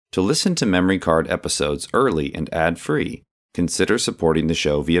To listen to Memory Card episodes early and ad-free, consider supporting the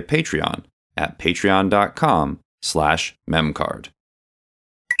show via Patreon at patreon.com/memcard.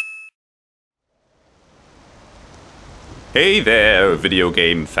 Hey there, video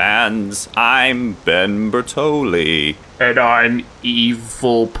game fans. I'm Ben Bertoli. And I'm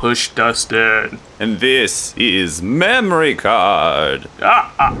Evil Push Dustin. And this is Memory Card.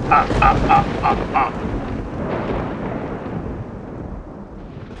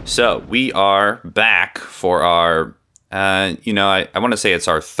 So, we are back for our, I want to say it's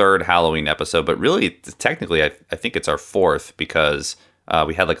our third Halloween episode, but really, technically, I think it's our fourth because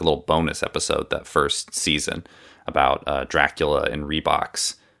we had like a little bonus episode that first season about Dracula and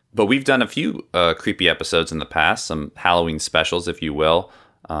Reeboks. But we've done a few creepy episodes in the past, some Halloween specials, if you will.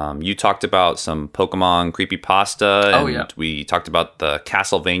 You talked about some Pokemon creepypasta, and we talked about the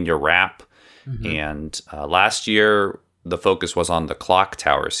Castlevania rap. Mm-hmm. And last year, the focus was on the Clock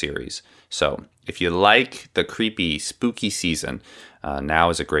Tower series. So if you like the creepy, spooky season, now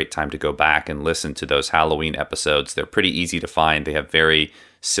is a great time to go back and listen to those Halloween episodes. They're pretty easy to find. They have very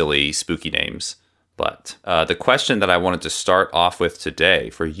silly, spooky names. But the question that I wanted to start off with today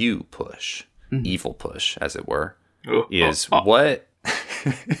for you, Push, Evil Push, as it were, is what...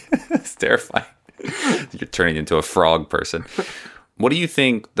 It's terrifying. You're turning into a frog person. What do you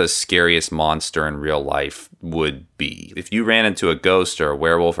think the scariest monster in real life would be? If you ran into a ghost or a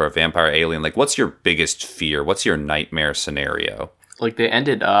werewolf or a vampire alien, like what's your biggest fear? What's your nightmare scenario? Like they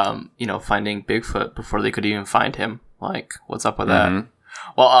ended, finding Bigfoot before they could even find him. Like, what's up with that?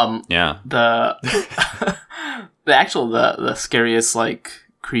 Well, yeah. The scariest, like,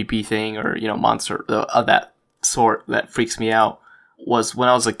 creepy thing or, monster of that sort that freaks me out was when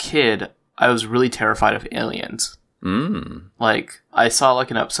I was a kid, I was really terrified of aliens. Like, I saw,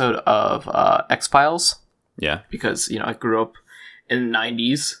 like, an episode of X-Files. Yeah. Because, I grew up in the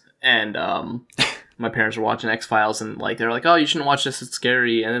 90s and my parents were watching X-Files and, like, they were like, oh, you shouldn't watch this, it's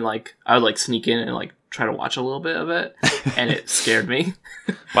scary. And then, like, I would, like, sneak in and, like, try to watch a little bit of it, and it scared me.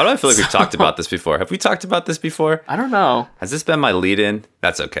 Why do I feel like we've talked about this before? Have we talked about this before? I don't know. Has this been my lead-in?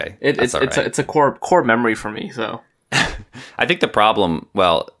 That's okay. It's a core memory for me, so. I think the problem,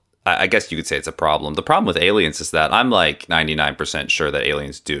 well, I guess you could say it's a problem. The problem with aliens is that I'm like 99% sure that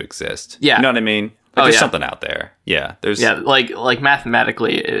aliens do exist. Yeah. You know what I mean? Like, there's something out there. Yeah. Like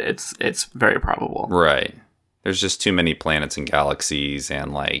mathematically, it's very probable. Right. There's just too many planets and galaxies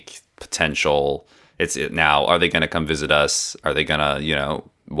and like potential... Now, are they going to come visit us? Are they going to,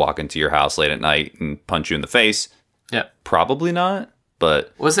 walk into your house late at night and punch you in the face? Yeah. Probably not,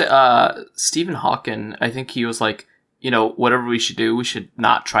 but... Was it Stephen Hawking? I think he was like, whatever we should do, we should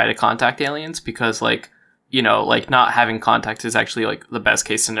not try to contact aliens because, like, not having contact is actually, like, the best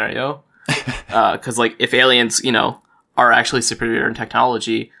case scenario. Because, like, if aliens, are actually superior in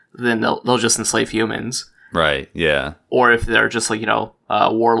technology, then they'll just enslave humans. Right, yeah. Or if they're just, like,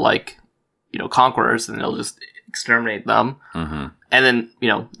 warlike... conquerors, and they'll just exterminate them. Mm-hmm. And then,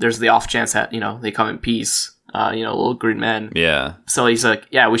 there's the off chance that, they come in peace, little green men. Yeah. So he's like,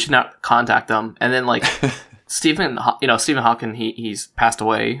 yeah, we should not contact them. And then, like, Stephen Hawking, he's passed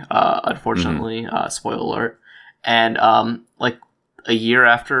away, unfortunately, spoiler alert. And, like, a year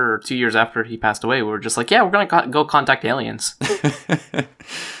after, or 2 years after he passed away, we were just like, yeah, we're going to go contact aliens.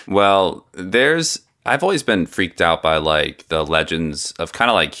 Well, I've always been freaked out by like the legends of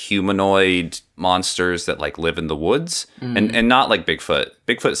kind of like humanoid monsters that like live in the woods and not like Bigfoot.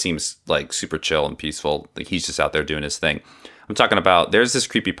 Bigfoot seems like super chill and peaceful. Like he's just out there doing his thing. I'm talking about, there's this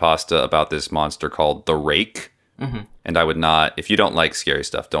creepypasta about this monster called the Rake. Mm-hmm. And I would not, if you don't like scary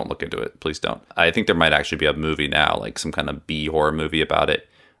stuff, don't look into it. Please don't. I think there might actually be a movie now, like some kind of B horror movie about it.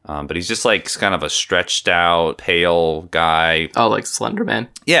 But he's just like kind of a stretched out, pale guy. Oh, like Slender Man?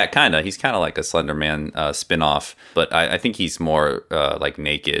 Yeah, kind of. He's kind of like a Slender Man spin-off. But I think he's more like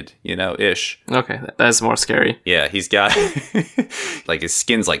naked, ish. Okay, that's more scary. Yeah, he's got like his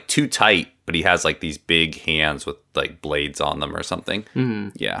skin's like too tight, but he has like these big hands with like blades on them or something. Mm-hmm.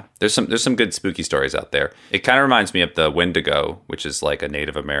 Yeah, there's some good spooky stories out there. It kind of reminds me of the Wendigo, which is like a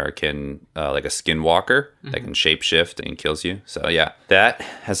Native American, like a skinwalker that can shapeshift and kills you. So yeah, that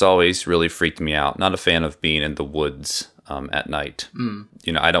has always really freaked me out. Not a fan of being in the woods at night.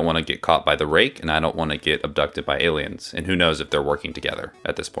 I don't want to get caught by the Rake, and I don't want to get abducted by aliens. And who knows if they're working together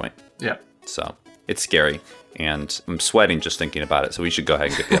at this point. Yeah. So it's scary, and I'm sweating just thinking about it. So we should go ahead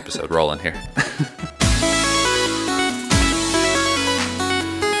and get the episode rolling here.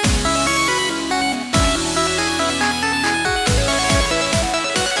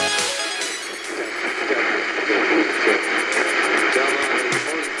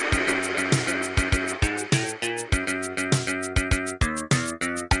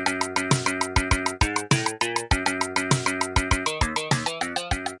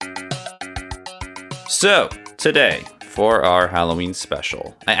 So, today, for our Halloween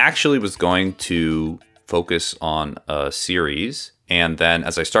special, I actually was going to focus on a series. And then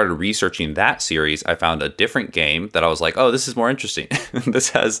as I started researching that series, I found a different game that I was like, oh, this is more interesting. This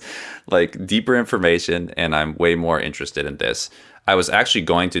has like deeper information and I'm way more interested in this. I was actually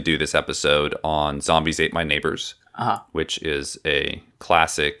going to do this episode on Zombies Ate My Neighbors, which is a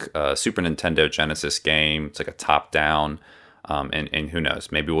classic Super Nintendo Genesis game. It's like a top-down, and who knows,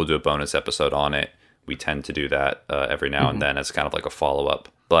 maybe we'll do a bonus episode on it. We tend to do that every now and then as kind of like a follow-up.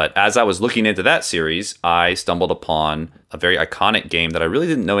 But as I was looking into that series, I stumbled upon a very iconic game that I really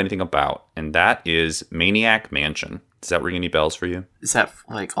didn't know anything about, and that is Maniac Mansion. Does that ring any bells for you? Is that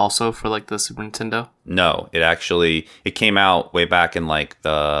like also for like the Super Nintendo? No, it came out way back in like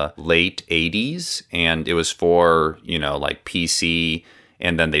the late 80s, and it was for, like PC,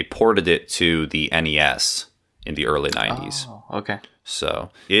 and then they ported it to the NES in the early 90s. Oh, okay. So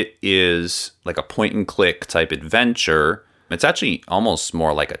it is like a point and click type adventure. It's actually almost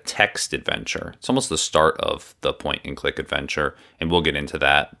more like a text adventure. It's almost the start of the point and click adventure, and we'll get into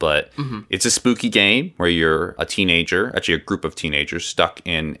that. But it's a spooky game where you're a teenager, actually a group of teenagers stuck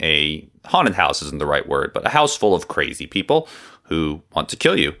in a haunted house isn't the right word, but a house full of crazy people who want to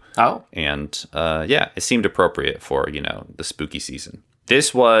kill you. Oh. And it seemed appropriate for, the spooky season.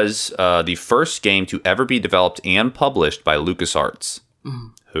 This was the first game to ever be developed and published by LucasArts,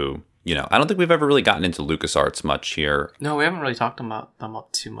 who... I don't think we've ever really gotten into LucasArts much here. No, we haven't really talked about them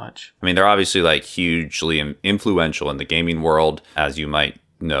up too much. I mean, they're obviously like hugely influential in the gaming world, as you might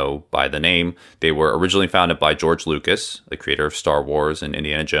know by the name. They were originally founded by George Lucas, the creator of Star Wars and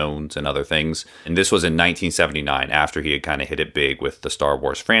Indiana Jones and other things. And this was in 1979, after he had kind of hit it big with the Star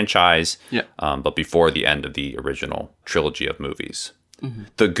Wars franchise, but before the end of the original trilogy of movies.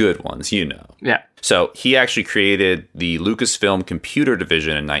 The good ones, Yeah. So he actually created the Lucasfilm computer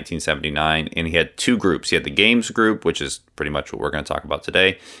division in 1979, and he had two groups. He had the games group, which is pretty much what we're going to talk about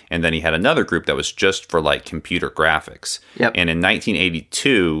today, and then he had another group that was just for like computer graphics. Yep. And in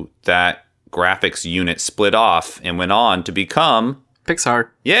 1982, that graphics unit split off and went on to become... Pixar.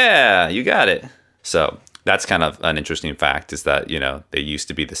 Yeah, you got it. So... that's kind of an interesting fact, is that, they used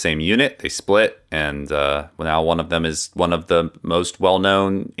to be the same unit, they split, and now one of them is one of the most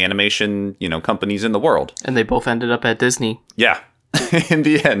well-known animation, companies in the world. And they both ended up at Disney. Yeah. In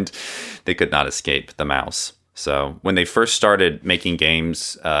the end, they could not escape the mouse. So when they first started making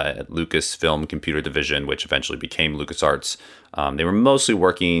games at Lucasfilm Computer Division, which eventually became LucasArts, they were mostly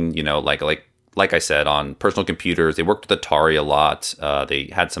working, like I said, on personal computers. They worked with Atari a lot. They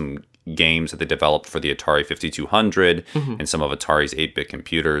had some games that they developed for the Atari 5200 and some of Atari's 8-bit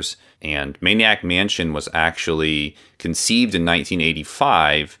computers. And Maniac Mansion was actually conceived in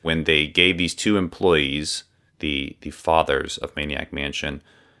 1985 when they gave these two employees, the fathers of Maniac Mansion,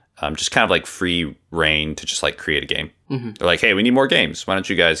 just kind of like free reign to just like create a game. They're like, hey, we need more games. Why don't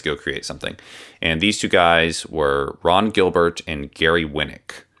you guys go create something? And these two guys were Ron Gilbert and Gary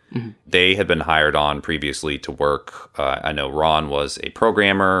Winnick. They had been hired on previously to work. I know Ron was a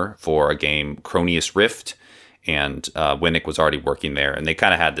programmer for a game, Cronius Rift, and Winnick was already working there. And they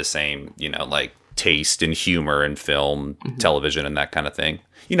kind of had the same, like taste and humor in film, television, and that kind of thing.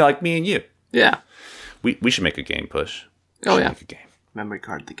 Like me and you. Yeah. We should make a game, Push. Oh, yeah. Make a game. Memory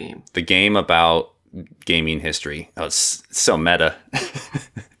card, the game. The game about gaming history. Oh, it's so meta.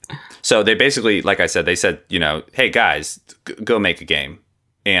 So they basically, like I said, they said, hey, guys, go make a game.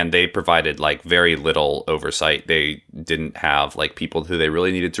 And they provided like very little oversight. They didn't have like people who they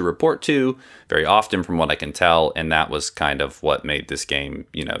really needed to report to very often, from what I can tell. And that was kind of what made this game,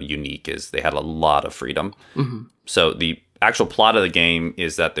 unique, is they had a lot of freedom. So the actual plot of the game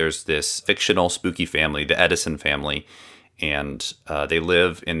is that there's this fictional spooky family, the Edison family, and they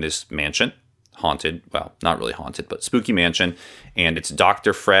live in this mansion. Haunted, well, not really haunted, but spooky mansion. And it's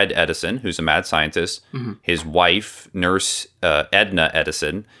Dr. Fred Edison, who's a mad scientist, his wife, Nurse Edna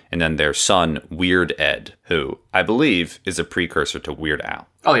Edison, and then their son, Weird Ed, who I believe is a precursor to Weird Al.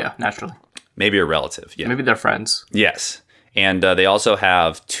 Oh, yeah, naturally. Maybe a relative, yeah. Maybe they're friends. Yes. And they also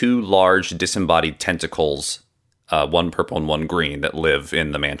have two large disembodied tentacles, one purple and one green, that live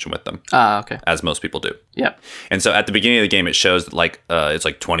in the mansion with them. Okay. As most people do. Yeah. And so at the beginning of the game, it shows that it's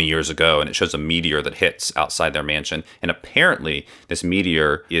like 20 years ago, and it shows a meteor that hits outside their mansion. And apparently this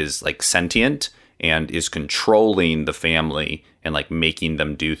meteor is like sentient and is controlling the family and like making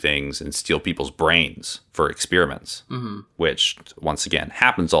them do things and steal people's brains for experiments, which once again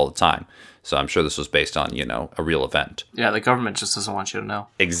happens all the time. So I'm sure this was based on, a real event. Yeah, the government just doesn't want you to know.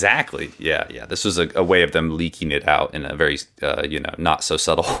 Exactly. Yeah. This was a way of them leaking it out in a very, not so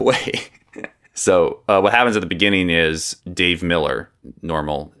subtle way. So what happens at the beginning is Dave Miller,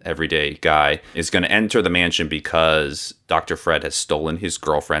 normal, everyday guy, is going to enter the mansion because Dr. Fred has stolen his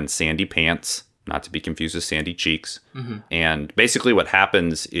girlfriend, Sandy Pants, not to be confused with Sandy Cheeks. And basically what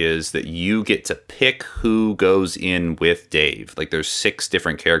happens is that you get to pick who goes in with Dave. Like there's 6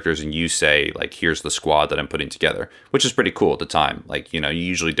 different characters and you say, like, here's the squad that I'm putting together, which is pretty cool at the time. Like, you know, you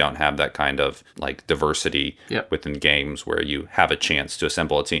usually don't have that kind of like diversity within games where you have a chance to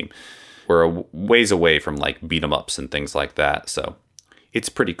assemble a team. We're a ways away from like beat 'em ups and things like that. So it's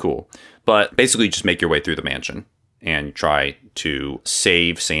pretty cool. But basically just make your way through the mansion and try to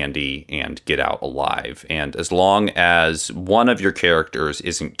save Sandy and get out alive. And as long as one of your characters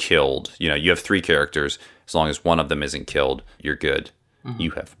isn't killed, you know, you have 3 characters, as long as one of them isn't killed, you're good.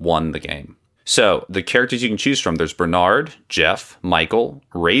 You have won the game. So the characters you can choose from, there's Bernard, Jeff, Michael,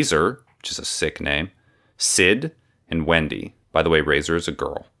 Razor, which is a sick name, Sid, and Wendy. By the way, Razor is a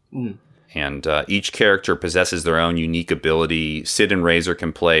girl. And each character possesses their own unique ability. Sid and Razor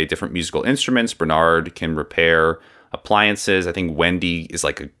can play different musical instruments. Bernard can repair appliances. I think Wendy is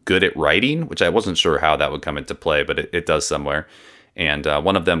like good at writing, which I wasn't sure how that would come into play, but it does somewhere. And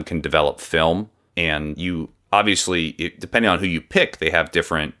one of them can develop film. And you obviously, depending on who you pick, they have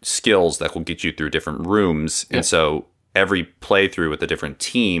different skills that will get you through different rooms. And so every playthrough with a different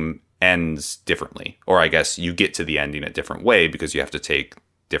team ends differently. Or I guess you get to the ending a different way because you have to take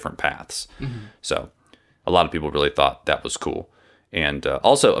different paths. So a lot of people really thought that was cool. And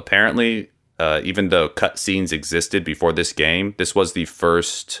also apparently, even though cutscenes existed before this game, this was the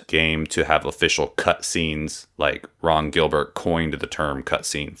first game to have official cutscenes. Like Ron Gilbert coined the term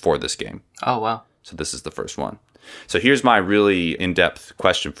cutscene for this game. Oh, wow. So this is the first one. So here's my really in-depth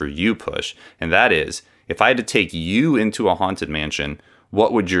question for you, Push. And that is, if I had to take you into a haunted mansion,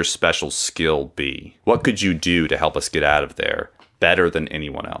 what would your special skill be? What could you do to help us get out of there better than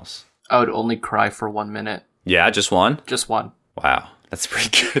anyone else? I would only cry for 1 minute. Yeah, just one? Just one. Wow, that's pretty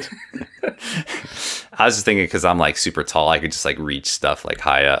good. I was just thinking because I'm like super tall, I could just like reach stuff like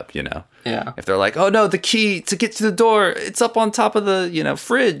high up, you know? Yeah. If they're like, oh no, the key to get to the door, it's up on top of the, you know,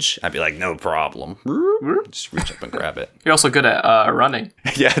 fridge. I'd be like, no problem. Just reach up and grab it. You're also good at running.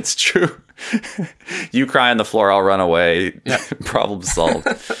 Yeah, it's true. You cry on the floor, I'll run away. Yeah. Problem solved.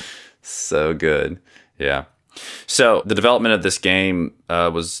 So good. Yeah. So the development of this game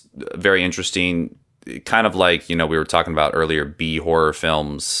was very interesting. Kind of like, you know, we were talking about earlier, B horror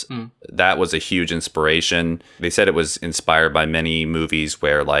films. That was a huge inspiration. They said it was inspired by many movies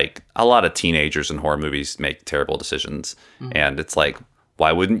where like a lot of teenagers in horror movies make terrible decisions. And it's like,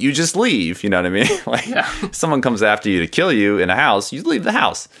 why wouldn't you just leave? You know what I mean? Like someone comes after you to kill you in a house, you leave the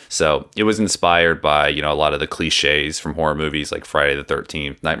house. So it was inspired by, you know, a lot of the cliches from horror movies like Friday the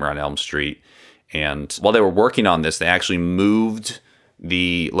 13th, Nightmare on Elm Street. And while they were working on this, they actually moved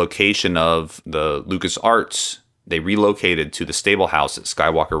the location of the LucasArts. They relocated to the stable house at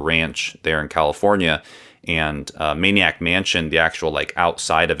Skywalker Ranch there in California, and Maniac Mansion, the actual like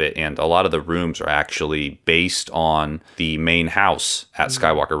outside of it, and a lot of the rooms are actually based on the main house at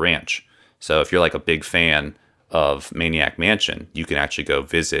Skywalker Ranch. So if you're like a big fan of Maniac Mansion, you can actually go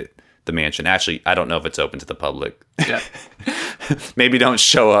visit the mansion. Actually, I don't know if it's open to the public. Yeah. Maybe don't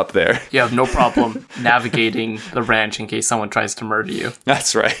show up there. You have no problem navigating the ranch in case someone tries to murder you.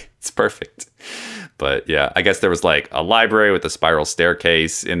 That's right. It's perfect. But yeah, I guess there was like a library with a spiral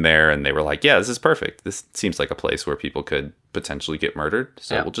staircase in there, and they were like, yeah, this is perfect. This seems like a place where people could potentially get murdered.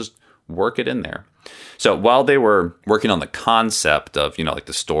 So we'll just work it in there. So while they were working on the concept of, you know, like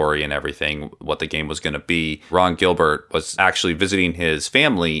the story and everything, what the game was going to be, Ron Gilbert was actually visiting his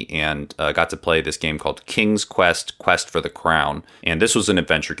family and got to play this game called King's Quest: Quest for the Crown. And this was an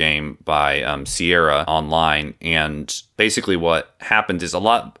adventure game by Sierra Online. And basically what happened is a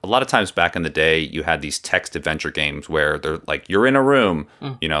lot of times back in the day, you had these text adventure games where they're like, you're in a room,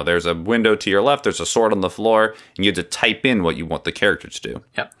 you know, there's a window to your left, there's a sword on the floor, and you had to type in what you want the character to do.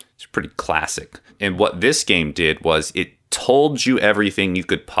 Yep. It's pretty classic. And what this game did was it told you everything you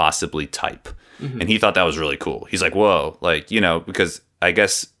could possibly type. And he thought that was really cool. He's like, whoa, like, you know, because I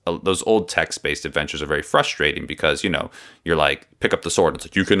guess those old text-based adventures are very frustrating because, you know, you're like, pick up the sword. It's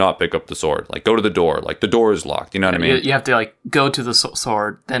like, you cannot pick up the sword. Like, go to the door. Like, the door is locked. You know what I mean? You have to, like, go to the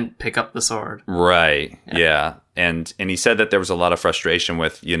sword, then pick up the sword. Right. Yeah. And he said that there was a lot of frustration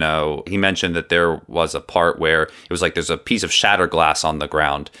with, you know, he mentioned that there was a part where it was like there's a piece of shattered glass on the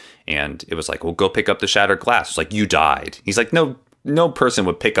ground. And it was like, well, go pick up the shattered glass. It's like, you died. He's like, no person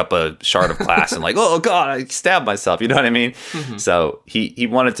would pick up a shard of glass and like, oh God, I stabbed myself. You know what I mean? So he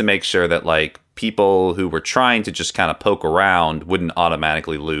wanted to make sure that like people who were trying to just kind of poke around wouldn't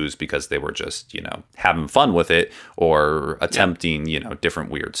automatically lose because they were just, you know, having fun with it or attempting, you know,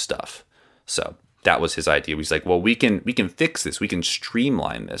 different weird stuff. So That was his idea. He's like, well, we can fix this. We can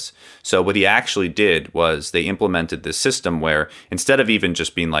streamline this. So what he actually did was they implemented this system where instead of even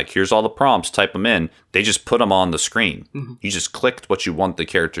just being like, here's all the prompts, type them in, they just put them on the screen. Mm-hmm. You just clicked what you want the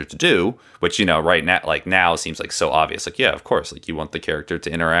character to do, which, you know, right now, like now seems like so obvious. Like, yeah, of course. Like you want the character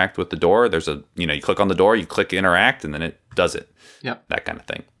to interact with the door. There's a, you know, you click on the door, you click interact, and then it does it. Yep. That kind of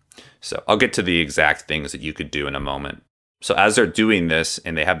thing. So I'll get to the exact things that you could do in a moment. So as they're doing this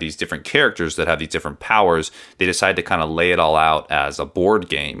and they have these different characters that have these different powers, they decide to kind of lay it all out as a board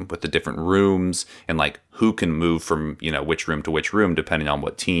game with the different rooms and like who can move from, you know, which room to which room depending on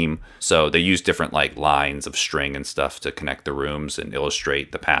what team. So they use different like lines of string and stuff to connect the rooms and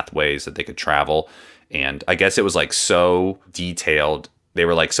illustrate the pathways that they could travel. And I guess it was like so detailed. They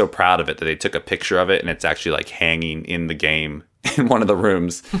were like so proud of it that they took a picture of it and it's actually like hanging in the game in one of the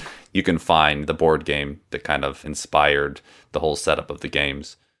rooms. You can find the board game that kind of inspired the whole setup of the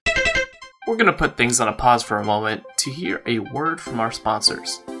games. We're going to put things on a pause for a moment to hear a word from our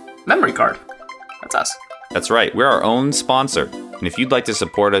sponsors. Memory Card. That's us. That's right. We're our own sponsor. And if you'd like to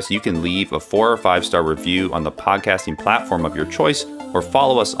support us, you can leave a 4 or 5 star review on the podcasting platform of your choice or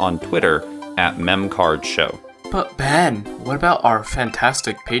follow us on Twitter at MemCardShow. But Ben, what about our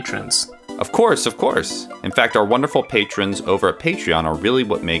fantastic patrons? Of course. In fact, our wonderful patrons over at Patreon are really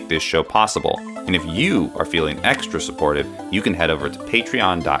what make this show possible. And if you are feeling extra supportive, you can head over to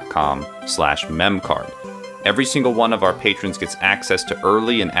patreon.com/memcard. Every single one of our patrons gets access to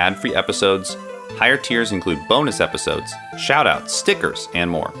early and ad-free episodes. Higher tiers include bonus episodes, shout-outs, stickers, and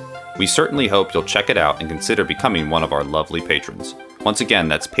more. We certainly hope you'll check it out and consider becoming one of our lovely patrons. Once again,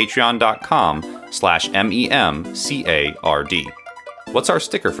 that's patreon.com/memcard. What's our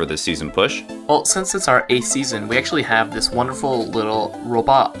sticker for this season, Push? Well, since it's our 8th season, we actually have this wonderful little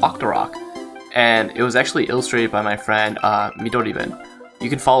robot Octorok, and it was actually illustrated by my friend Midoribin. You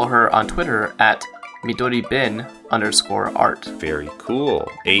can follow her on Twitter at Midoribin_art. Very cool.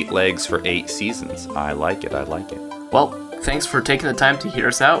 8 legs for 8 seasons. I like it. Well, thanks for taking the time to hear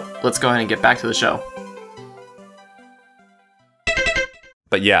us out. Let's go ahead and get back to the show.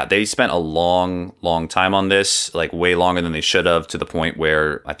 But yeah, they spent a long time on this, like way longer than they should have, to the point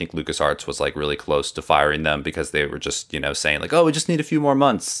where I think LucasArts was like really close to firing them because they were just, you know, saying like, oh, we just need a few more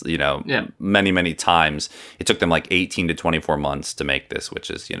months, you know, many times. It took them like 18 to 24 months to make this, which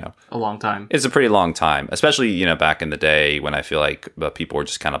is, you know, a long time. It's a pretty long time, especially, you know, back in the day when I feel like people were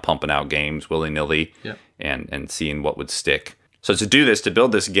just kind of pumping out games willy-nilly and seeing what would stick. So to do this, to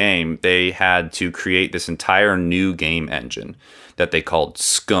build this game, they had to create this entire new game engine that they called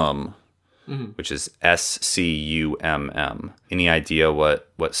SCUMM, which is SCUMM. Any idea what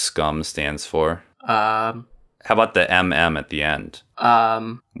SCUMM stands for? How about the MM at the end?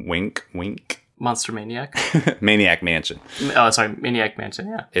 Wink. Monster Maniac? Maniac Mansion. Oh, sorry, Maniac Mansion,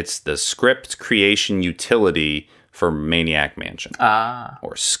 yeah. It's the script creation utility for Maniac Mansion,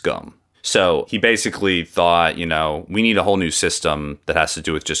 or SCUMM. So he basically thought, you know, we need a whole new system that has to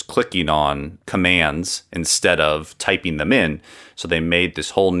do with just clicking on commands instead of typing them in. So they made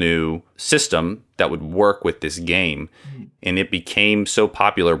this whole new system that would work with this game. And it became so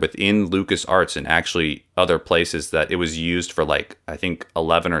popular within LucasArts and actually other places that it was used for like, I think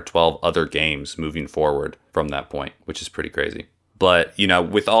 11 or 12 other games moving forward from that point, which is pretty crazy. But, you know,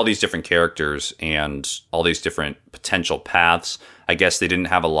 with all these different characters and all these different potential paths, I guess they didn't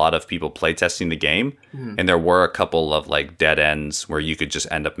have a lot of people playtesting the game. And there were a couple of like dead ends where you could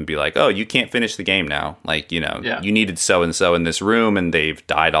just end up and be like, oh, you can't finish the game now. Like, you know, you needed so-and-so in this room and they've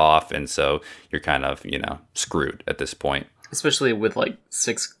died off. And so you're kind of, you know, screwed at this point. Especially with like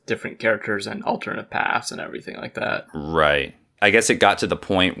 6 different characters and alternate paths and everything like that. Right. I guess it got to the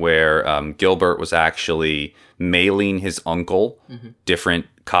point where Gilbert was actually mailing his uncle different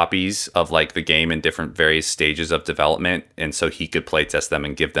copies of like the game in different various stages of development, and so he could playtest them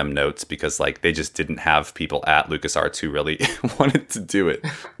and give them notes because like they just didn't have people at LucasArts who really wanted to do it.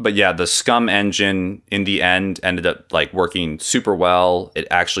 But yeah, the SCUMM engine in the end ended up like working super well. It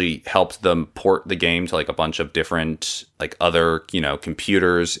actually helped them port the game to like a bunch of different like other, you know,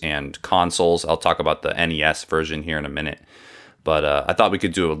 computers and consoles. I'll talk about the NES version here in a minute. But I thought we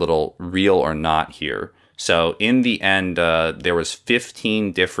could do a little real or not here. So in the end, there was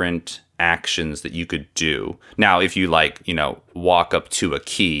 15 different actions that you could do. Now, if you like, you know, walk up to a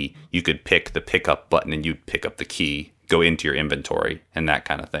key, you could pick the pickup button and you'd pick up the key, go into your inventory and that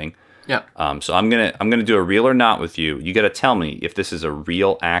kind of thing. Yeah. So I'm gonna do a real or not with you. You got to tell me if this is a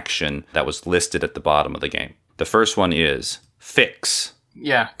real action that was listed at the bottom of the game. The first one is fix.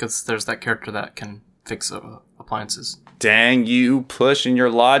 Yeah, because there's that character that can fix appliances. Dang you, Push, in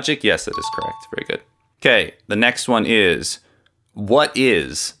your logic. Yes, that is correct. Very good. Okay, the next one is, what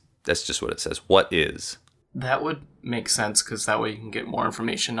is That's just what it says. What is? That would make sense because that way you can get more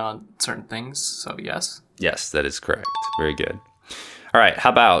information on certain things. So yes. Yes, that is correct. Very good. All right.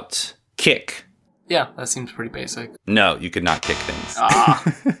 How about kick? Yeah, that seems pretty basic. No, you could not kick things.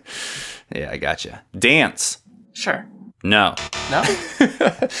 Yeah, I gotcha. Dance? Sure. No. No?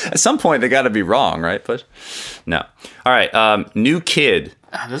 At some point, they got to be wrong, right? But no. All right. New kid.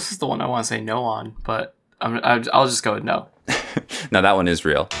 This is the one I want to say no on, but I'll just go with no. No, that one is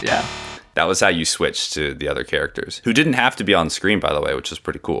real. Yeah. That was how you switched to the other characters, who didn't have to be on screen, by the way, which is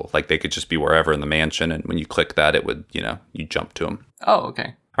pretty cool. Like, they could just be wherever in the mansion, and when you click that, it would, you jump to them. Oh,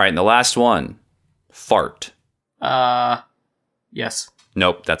 okay. All right, and the last one, fart. Yes.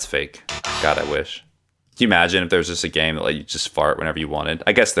 Nope, that's fake. God, I wish. Can you imagine if there was just a game that let you just fart whenever you wanted?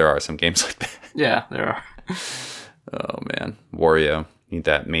 I guess there are some games like that. Yeah, there are. Oh, man. Wario. You need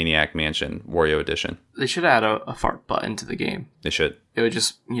that Maniac Mansion Wario edition. They should add a fart button to the game. They should. It would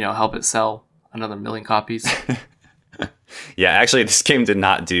just, help it sell another 1 million copies. Yeah, actually, this game did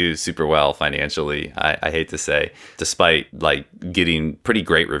not do super well financially, I hate to say, despite like getting pretty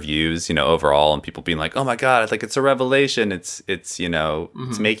great reviews, overall, and people being like, oh my God, like it's a revelation. It's it's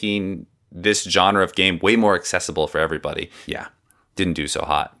making this genre of game way more accessible for everybody. Yeah, didn't do so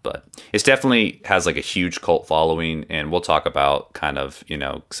hot, but it definitely has like a huge cult following, and we'll talk about kind of,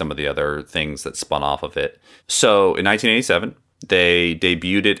 some of the other things that spun off of it. So in 1987, they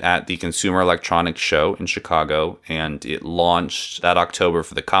debuted it at the Consumer Electronics Show in Chicago, and it launched that October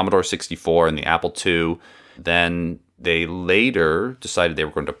for the Commodore 64 and the Apple II. Then they later decided they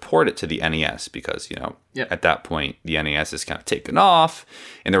were going to port it to the NES because, at that point, the NES is kind of taken off.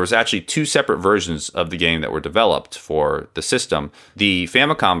 And there was actually 2 separate versions of the game that were developed for the system. The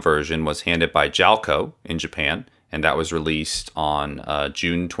Famicom version was handed by Jalco in Japan, and that was released on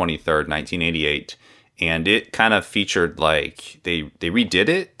June 23rd, 1988. And it kind of featured like they redid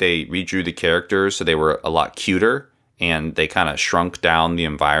it. They redrew the characters so they were a lot cuter, and they kind of shrunk down the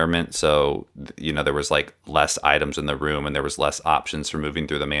environment. So, there was like less items in the room, and there was less options for moving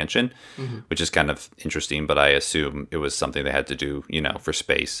through the mansion, which is kind of interesting. But I assume it was something they had to do, for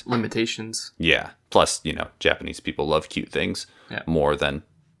space. Limitations. Yeah. Plus, Japanese people love cute things more than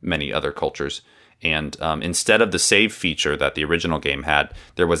many other cultures. And instead of the save feature that the original game had,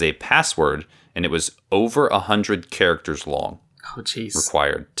 there was a password, and it was over 100 characters long. Oh, jeez.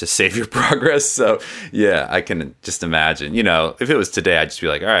 Required to save your progress. So, yeah, I can just imagine. If it was today, I'd just be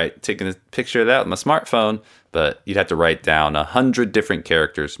like, all right, taking a picture of that with my smartphone. But you'd have to write down 100 different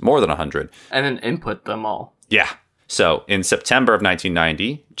characters, more than 100. And then input them all. Yeah. So, in September of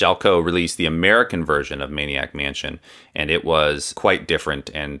 1990, Jalco released the American version of Maniac Mansion, and it was quite different,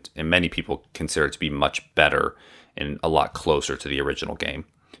 and many people consider it to be much better and a lot closer to the original game.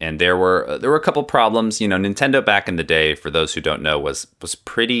 And there were a couple problems. Nintendo back in the day, for those who don't know, was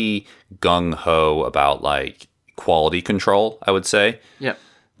pretty gung-ho about like quality control, I would say. Yep.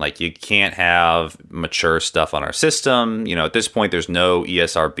 Like, you can't have mature stuff on our system. At this point, there's no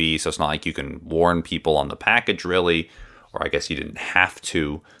ESRB, so it's not like you can warn people on the package, really. Or I guess you didn't have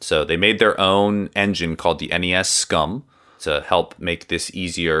to. So they made their own engine called the NES Scum to help make this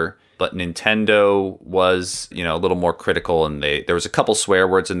easier. But Nintendo was, a little more critical, and there was a couple swear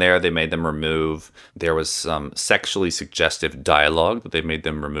words in there they made them remove. There was some sexually suggestive dialogue that they made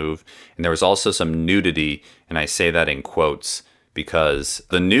them remove. And there was also some nudity, and I say that in quotes, because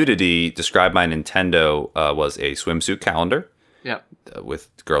the nudity described by Nintendo was a swimsuit calendar with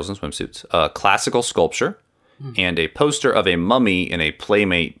girls in swimsuits, a classical sculpture, and a poster of a mummy in a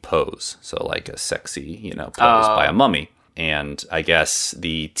playmate pose. So like a sexy, pose by a mummy. And I guess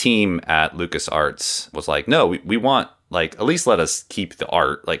the team at LucasArts was like, no, we want, like, at least let us keep the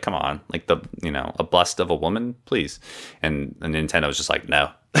art. Like, come on, like a bust of a woman, please. And Nintendo was just like,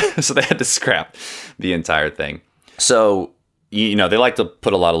 no. So they had to scrap the entire thing. So, they like to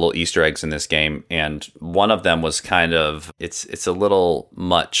put a lot of little Easter eggs in this game. And one of them was kind of, it's a little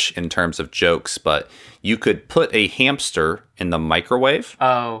much in terms of jokes, but you could put a hamster in the microwave.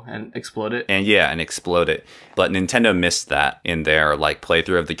 Oh, and explode it. And explode it. But Nintendo missed that in their like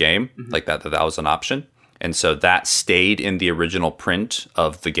playthrough of the game. Mm-hmm. Like that was an option. And so that stayed in the original print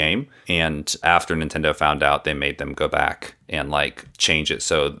of the game. And after Nintendo found out, they made them go back and like change it.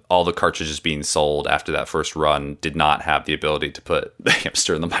 So all the cartridges being sold after that first run did not have the ability to put the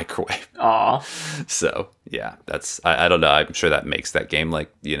hamster in the microwave. Aw. So yeah, that's, I don't know. I'm sure that makes that game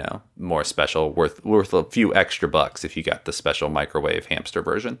like, more special, worth a few extra bucks if you got the special microwave hamster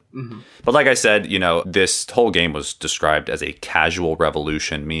version. Mm-hmm. But like I said, this whole game was described as a casual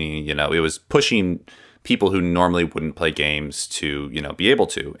revolution, meaning, it was pushing people who normally wouldn't play games to, be able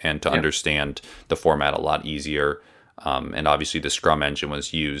to, and to understand the format a lot easier. And obviously the Scrum engine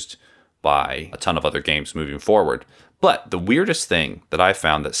was used by a ton of other games moving forward. But the weirdest thing that I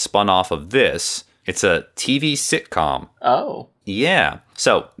found that spun off of this, it's a TV sitcom. Oh. Yeah.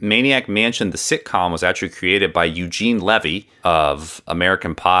 So Maniac Mansion, the sitcom, was actually created by Eugene Levy of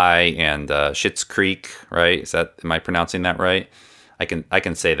American Pie and Schitt's Creek, right? Am I pronouncing that right? I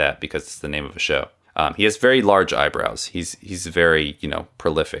can say that because it's the name of a show. He has very large eyebrows. He's a very,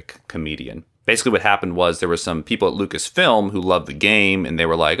 prolific comedian. Basically what happened was there were some people at Lucasfilm who loved the game, and they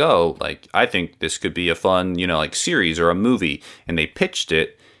were like, oh, like, I think this could be a fun, like series or a movie. And they pitched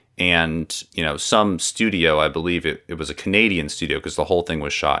it. And, some studio, I believe it was a Canadian studio because the whole thing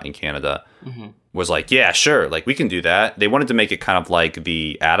was shot in Canada, was like, yeah, sure, like we can do that. They wanted to make it kind of like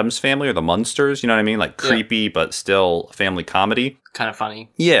the Addams Family or the Munsters, you know what I mean? Like creepy, but still family comedy. Kind of funny.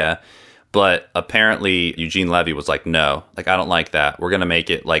 Yeah. But apparently Eugene Levy was like, no, like, I don't like that. We're going to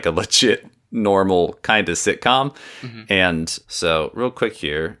make it like a legit, normal kind of sitcom. And so real quick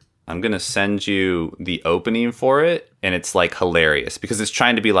here, I'm going to send you the opening for it. And it's like hilarious because it's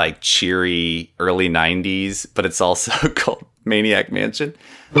trying to be like cheery early 90s, but it's also called Maniac Mansion.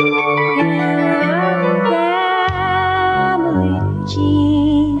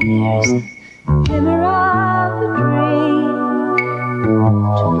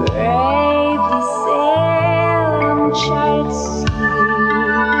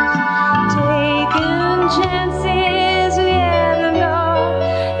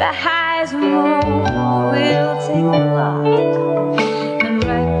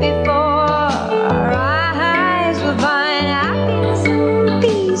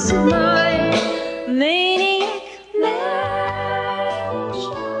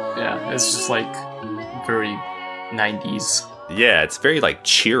 It's just like very 90s. Yeah, it's very like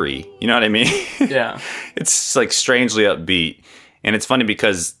cheery. You know what I mean? Yeah. It's like strangely upbeat. And it's funny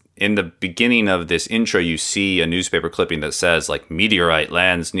because in the beginning of this intro, you see a newspaper clipping that says like meteorite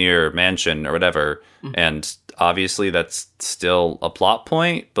lands near mansion or whatever. And obviously that's still a plot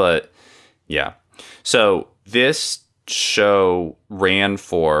point, but yeah. So this show ran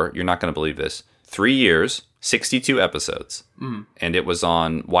for, you're not going to believe this, 3 years, 62 episodes. And it was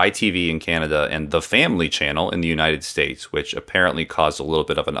on YTV in Canada and The Family Channel in the United States, which apparently caused a little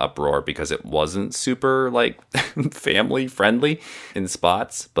bit of an uproar because it wasn't super like family friendly in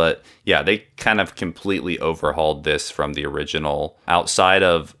spots. But yeah, they kind of completely overhauled this from the original, outside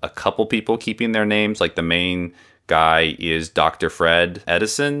of a couple people keeping their names. Like the main guy is Dr. Fred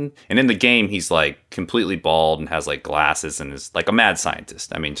Edison, and in the game he's like completely bald and has like glasses and is like a mad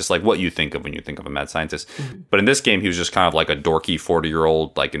scientist. I mean, just like what you think of when you think of a mad scientist. But in this game he was just kind of like a dorky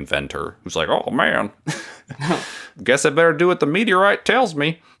 40-year-old like inventor who's like, oh man, guess I better do what the meteorite tells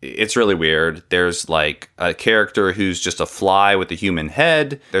me. It's really weird. There's like a character who's just a fly with a human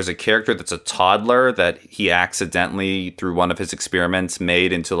head. There's a character that's a toddler that he accidentally, through one of his experiments,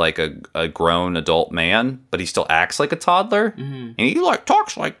 made into like a grown adult man, but he still acts like a toddler. And he like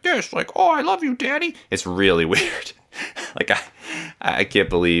talks like this, like, oh, I love you, daddy. It's really weird. Like I can't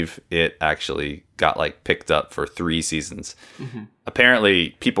believe it actually got like picked up for 3 seasons.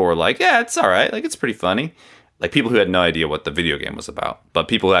 Apparently people were like, yeah, it's all right. Like, it's pretty funny. Like people who had no idea what the video game was about, but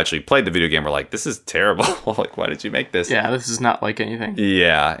people who actually played the video game were like, this is terrible. Like, why did you make this? Yeah, this is not like anything.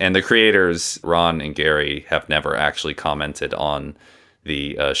 Yeah. And the creators, Ron and Gary, have never actually commented on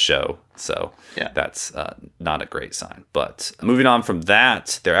the show. So yeah, that's not a great sign. But moving on from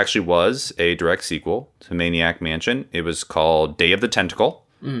that, there actually was a direct sequel to Maniac Mansion. It was called Day of the Tentacle.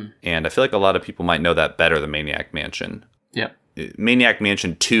 And I feel like a lot of people might know that better than Maniac Mansion. Yeah. Maniac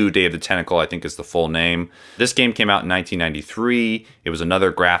Mansion 2 Day of the Tentacle, I think, is the full name. This game came out in 1993. It was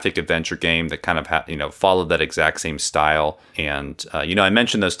another graphic adventure game that kind of followed that exact same style. And I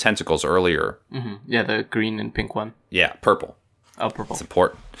mentioned those tentacles earlier. Yeah, the green and pink one. Yeah, purple. Oh, purple. It's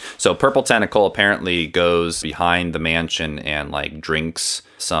important. So Purple Tentacle apparently goes behind the mansion and like drinks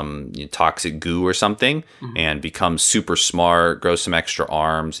some toxic goo or something and becomes super smart, grows some extra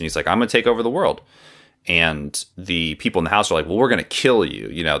arms, and he's like, I'm going to take over the world. And the people in the house are like, well, we're going to kill you.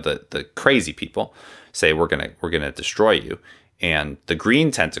 The crazy people say, we're going to destroy you. And the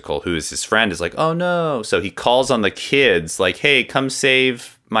green tentacle, who is his friend, is like, oh no. So he calls on the kids like, hey, come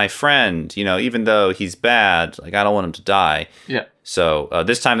save my friend, even though he's bad, like, I don't want him to die. Yeah. So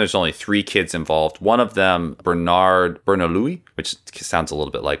this time there's only 3 kids involved. One of them, Bernard Bernoulli, which sounds a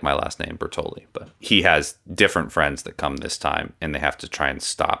little bit like my last name, Bertoli. But he has different friends that come this time, and they have to try and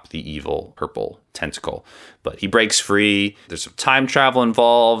stop the evil purple tentacle. But he breaks free. There's some time travel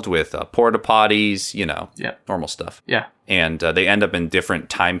involved with porta potties, normal stuff. Yeah. And they end up in different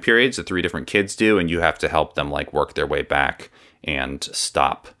time periods. The 3 different kids do, and you have to help them like work their way back and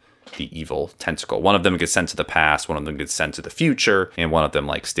stop the evil tentacle. One of them gets sent to the past, one of them gets sent to the future, and one of them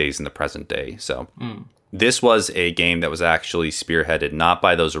like stays in the present day. So this was a game that was actually spearheaded not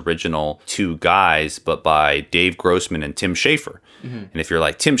by those original two guys, but by Dave Grossman and Tim Schafer. And if you're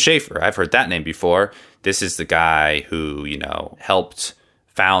like, Tim Schafer, I've heard that name before. This is the guy who, helped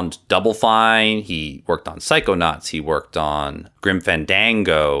found Double Fine. He worked on Psychonauts. He worked on Grim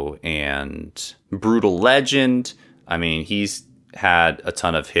Fandango and Brutal Legend. I mean, he's had a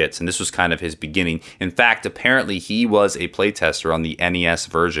ton of hits, and this was kind of his beginning. In fact, apparently he was a playtester on the NES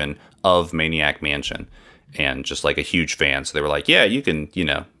version of Maniac Mansion and just like a huge fan. So they were like, yeah, you can,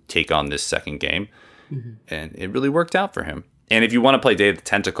 take on this second game. And it really worked out for him. And if you want to play Day of the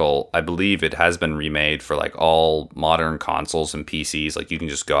Tentacle, I believe it has been remade for like all modern consoles and PCs. Like you can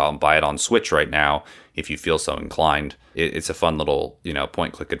just go out and buy it on Switch right now if you feel so inclined. It's a fun little,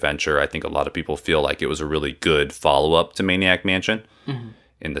 point-click adventure. I think a lot of people feel like it was a really good follow-up to Maniac Mansion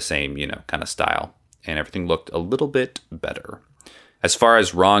in the same, kind of style. And everything looked a little bit better. As far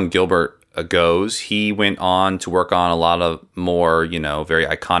as Ron Gilbert goes, he went on to work on a lot of more, very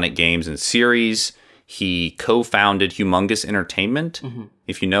iconic games and series. He co-founded Humongous Entertainment,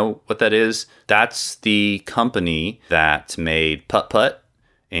 if you know what that is. That's the company that made Putt Putt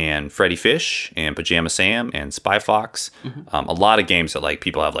and Freddy Fish and Pajama Sam and Spy Fox. A lot of games that like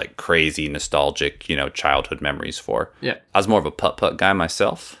people have like crazy nostalgic, childhood memories for. Yeah. I was more of a Putt Putt guy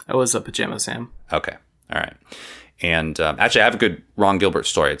myself. I was a Pajama Sam. Okay. All right. And actually, I have a good Ron Gilbert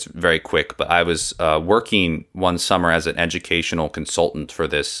story. It's very quick, but I was working one summer as an educational consultant for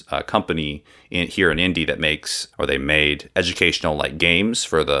this company here in Indy that they made educational like games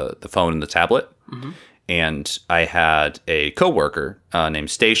for the phone and the tablet. And I had a coworker named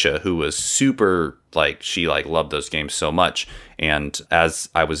Stacia who was super she loved those games so much. And as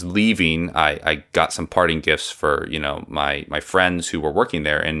I was leaving, I got some parting gifts for, my friends who were working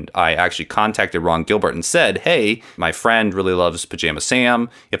there. And I actually contacted Ron Gilbert and said, hey, my friend really loves Pajama Sam.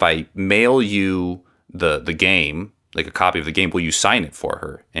 If I mail you the game, like a copy of the game, will you sign it for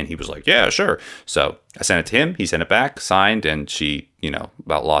her? And he was like, yeah, sure. So I sent it to him. He sent it back, signed, and she,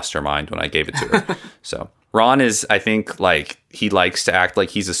 about lost her mind when I gave it to her. So Ron is, I think, he likes to act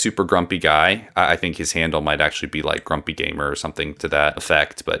like he's a super grumpy guy. I think his handle might actually be like Grumpy Gamer or something to that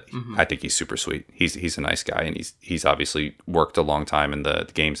effect, but I think he's super sweet. He's a nice guy, and he's obviously worked a long time in the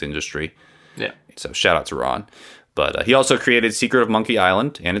games industry. Yeah. So shout out to Ron. But he also created Secret of Monkey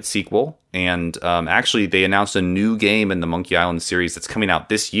Island and its sequel. And actually, they announced a new game in the Monkey Island series that's coming out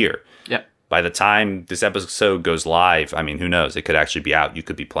this year. Yeah. By the time this episode goes live, I mean, who knows? It could actually be out. You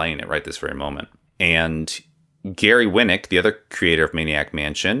could be playing it right this very moment. And Gary Winnick, the other creator of Maniac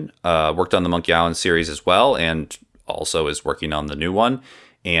Mansion, worked on the Monkey Island series as well, and also is working on the new one.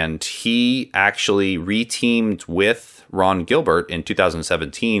 And he actually reteamed with Ron Gilbert in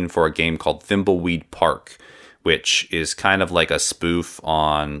 2017 for a game called Thimbleweed Park, which is kind of like a spoof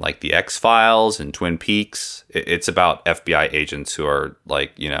on like the X-Files and Twin Peaks. It's about FBI agents who are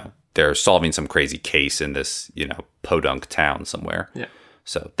they're solving some crazy case in this, podunk town somewhere. Yeah.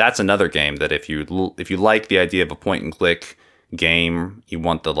 So that's another game that if you like the idea of a point and click game, you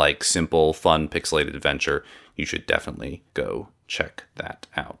want the simple, fun, pixelated adventure, you should definitely go check that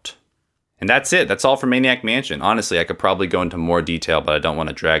out. And that's it. That's all for Maniac Mansion. Honestly, I could probably go into more detail, but I don't want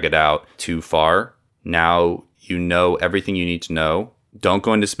to drag it out too far. Now you know everything you need to know. Don't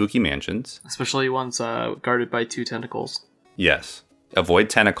go into spooky mansions. Especially ones guarded by two tentacles. Yes. Avoid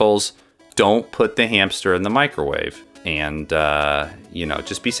tentacles. Don't put the hamster in the microwave. And,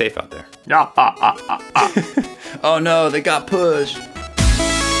 just be safe out there. Oh no, they got pushed.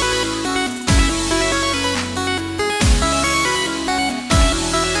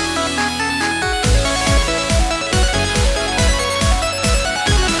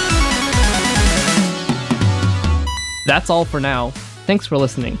 That's all for now. Thanks for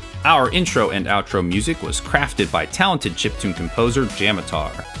listening. Our intro and outro music was crafted by talented chiptune composer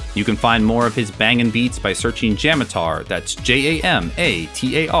Jamatar. You can find more of his bangin' beats by searching Jamatar, that's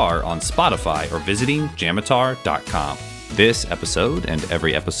Jamatar, on Spotify or visiting jamatar.com. This episode and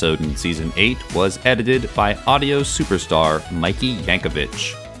every episode in Season 8 was edited by audio superstar Mikey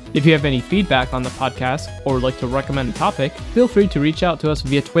Yankovic. If you have any feedback on the podcast or would like to recommend a topic, feel free to reach out to us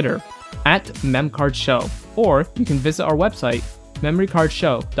via Twitter @MemCardShow, or you can visit our website,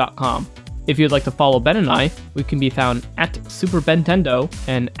 memorycardshow.com. If you'd like to follow Ben and I, we can be found @SuperBentendo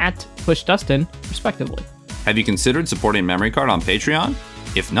and @PushDustin, respectively. Have you considered supporting Memory Card on Patreon?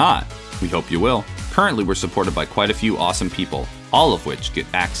 If not, we hope you will. Currently, we're supported by quite a few awesome people, all of which get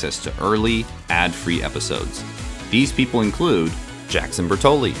access to early, ad-free episodes. These people include Jackson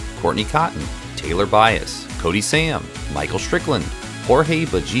Bertoli, Courtney Cotton, Taylor Bias, Cody Sam, Michael Strickland, Jorge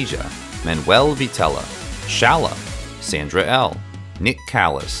Bajija, Manuel Vitella, Shala, Sandra L., Nick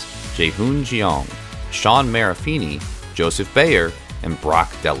Callis, Jaehoon Jeong, Sean Marafini, Joseph Bayer, and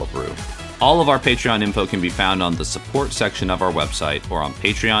Brock Delabrew. All of our Patreon info can be found on the support section of our website or on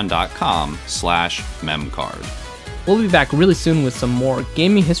patreon.com/memcard. We'll be back really soon with some more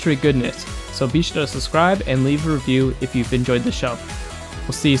gaming history goodness, so be sure to subscribe and leave a review if you've enjoyed the show.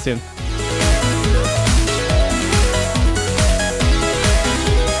 We'll see you soon.